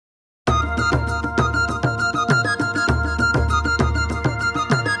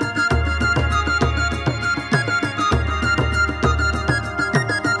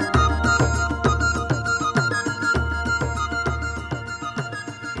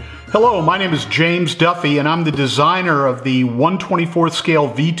Hello, my name is James Duffy and I'm the designer of the 1/24th scale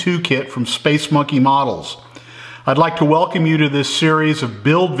V-2 kit from Spacemonkey Models. I'd like to welcome you to this series of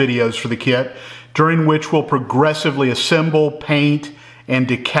build videos for the kit, during which we'll progressively assemble, paint, and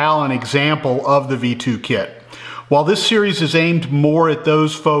decal an example of the V-2 kit. While this series is aimed more at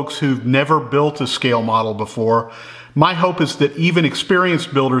those folks who've never built a scale model before, my hope is that even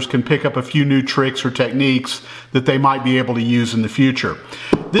experienced builders can pick up a few new tricks or techniques that they might be able to use in the future.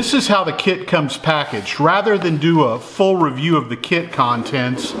 This is how the kit comes packaged. Rather than do a full review of the kit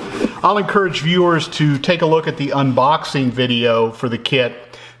contents, I'll encourage viewers to take a look at the unboxing video for the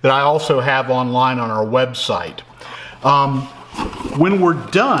kit that I also have online on our website. When we're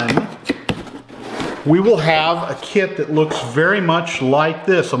done, we will have a kit that looks very much like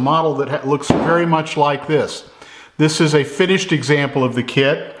this, a model that looks very much like this. This is a finished example of the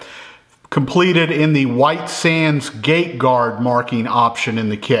kit, completed in the white sands gate guard marking option in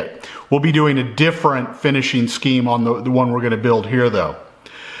the kit. We'll be doing a different finishing scheme on the one we're going to build here though.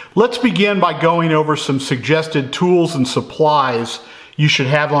 Let's begin by going over some suggested tools and supplies you should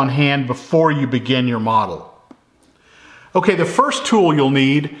have on hand before you begin your model. Okay, the first tool you'll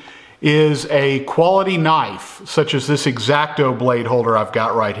need is a quality knife, such as this X-Acto blade holder I've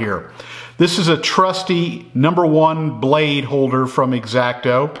got right here. This is a trusty #1 blade holder from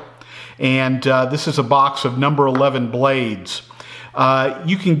X-Acto, and this is a box of number 11 blades.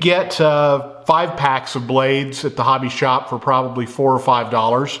 You can get 5 packs of blades at the hobby shop for probably $4 or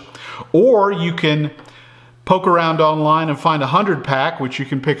 $5, or you can poke around online and find a 100 pack, which you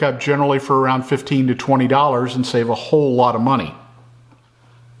can pick up generally for around $15 to $20 and save a whole lot of money.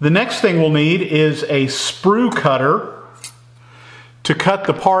 The next thing we'll need is a sprue cutter to cut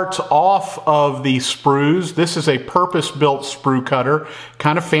the parts off of the sprues. This is a purpose-built sprue cutter,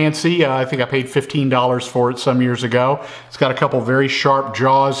 kind of fancy. I think I paid $15 for it some years ago. It's got a couple very sharp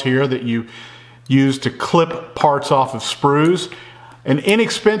jaws here that you use to clip parts off of sprues. An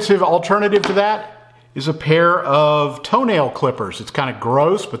inexpensive alternative to that is a pair of toenail clippers. It's kind of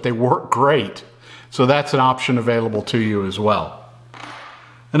gross, but they work great. So that's an option available to you as well.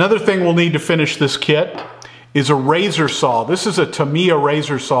 Another thing we'll need to finish this kit is a razor saw. This is a Tamiya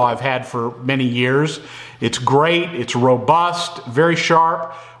razor saw I've had for many years. It's great, it's robust, very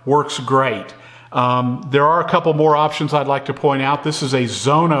sharp, works great. There are a couple more options I'd like to point out. This is a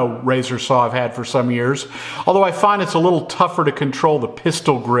Zono razor saw I've had for some years, although I find it's a little tougher to control the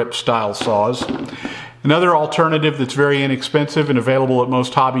pistol grip style saws. Another alternative that's very inexpensive and available at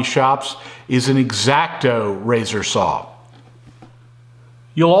most hobby shops is an X-Acto razor saw.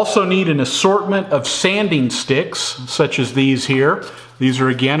 You'll also need an assortment of sanding sticks, such as these here. These are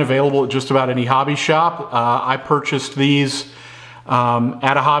again available at just about any hobby shop. I purchased these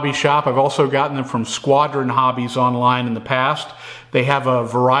at a hobby shop. I've also gotten them from Squadron Hobbies online in the past. They have a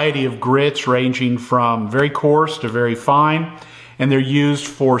variety of grits ranging from very coarse to very fine, and they're used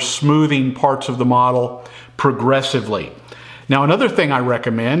for smoothing parts of the model progressively. Now, another thing I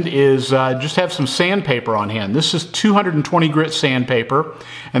recommend is just have some sandpaper on hand. This is 220 grit sandpaper,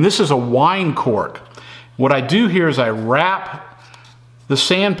 and this is a wine cork. What I do here is I wrap the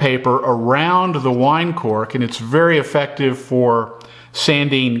sandpaper around the wine cork, and it's very effective for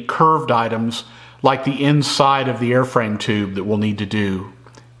sanding curved items like the inside of the airframe tube that we'll need to do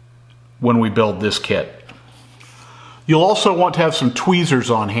when we build this kit. You'll also want to have some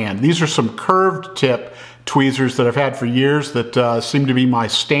tweezers on hand. These are some curved tip tweezers that I've had for years that seem to be my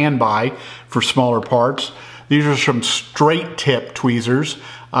standby for smaller parts. These are some straight tip tweezers.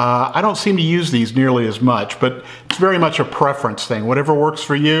 I don't seem to use these nearly as much, but it's very much a preference thing. Whatever works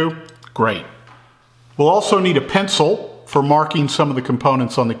for you, great. We'll also need a pencil for marking some of the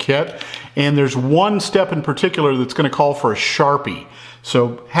components on the kit, and there's one step in particular that's going to call for a Sharpie,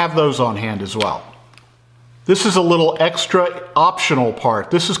 so have those on hand as well. This is a little extra optional part.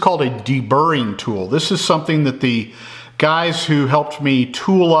 This is called a deburring tool. This is something that the guys who helped me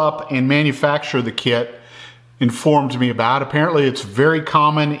tool up and manufacture the kit informed me about. Apparently it's very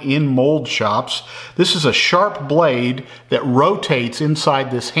common in mold shops. This is a sharp blade that rotates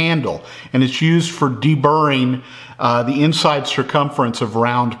inside this handle, and it's used for deburring the inside circumference of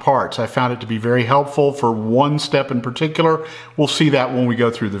round parts. I found it to be very helpful for one step in particular. We'll see that when we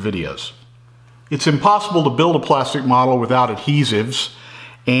go through the videos. It's impossible to build a plastic model without adhesives,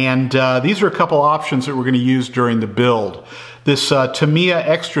 and these are a couple options that we're going to use during the build. This Tamiya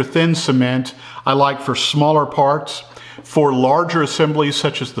extra thin cement I like for smaller parts. For larger assemblies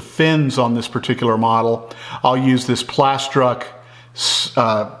such as the fins on this particular model, I'll use this Plastruck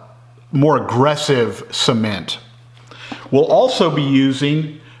more aggressive cement. We'll also be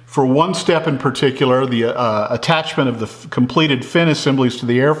using For one step in particular, the attachment of the completed fin assemblies to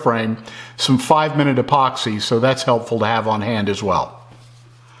the airframe, some 5-minute epoxy, so that's helpful to have on hand as well.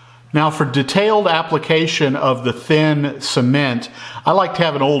 Now for detailed application of the thin cement, I like to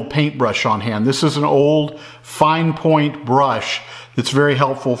have an old paintbrush on hand. This is an old fine point brush that's very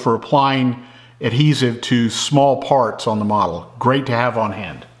helpful for applying adhesive to small parts on the model. Great to have on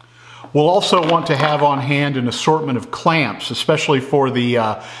hand. We'll also want to have on hand an assortment of clamps, especially for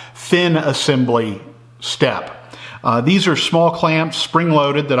the fin assembly step. These are small clamps,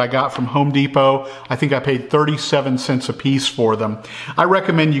 spring-loaded, that I got from Home Depot. I think I paid 37 cents a piece for them. I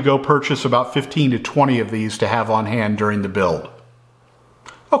recommend you go purchase about 15 to 20 of these to have on hand during the build.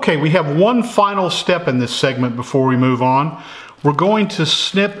 Okay, we have one final step in this segment before we move on. We're going to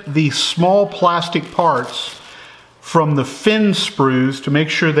snip the small plastic parts from the fin sprues to make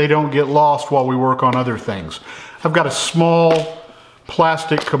sure they don't get lost while we work on other things. I've got a small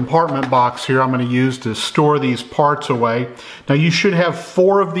plastic compartment box here I'm going to use to store these parts away. Now you should have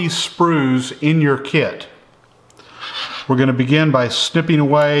 4 of these sprues in your kit. We're going to begin by snipping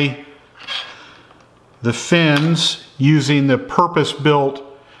away the fins using the purpose-built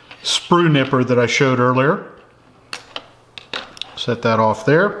sprue nipper that I showed earlier. Set that off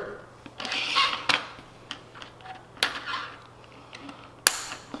there.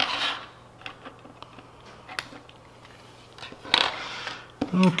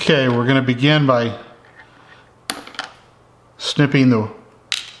 Okay, we're going to begin by snipping the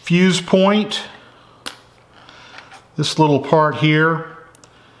fuse point. This little part here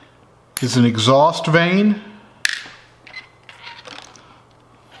is an exhaust vane.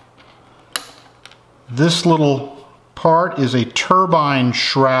 This little part is a turbine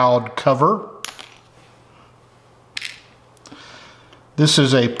shroud cover. This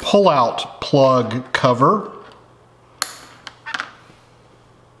is a pull-out plug cover.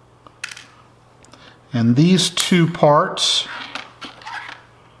 And these 2 parts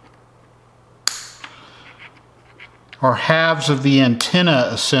are halves of the antenna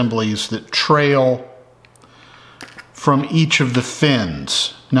assemblies that trail from each of the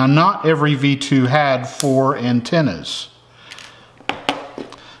fins. Now, not every V-2 had 4 antennas.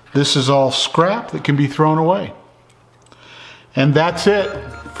 This is all scrap that can be thrown away. And that's it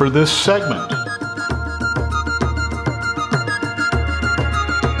for this segment.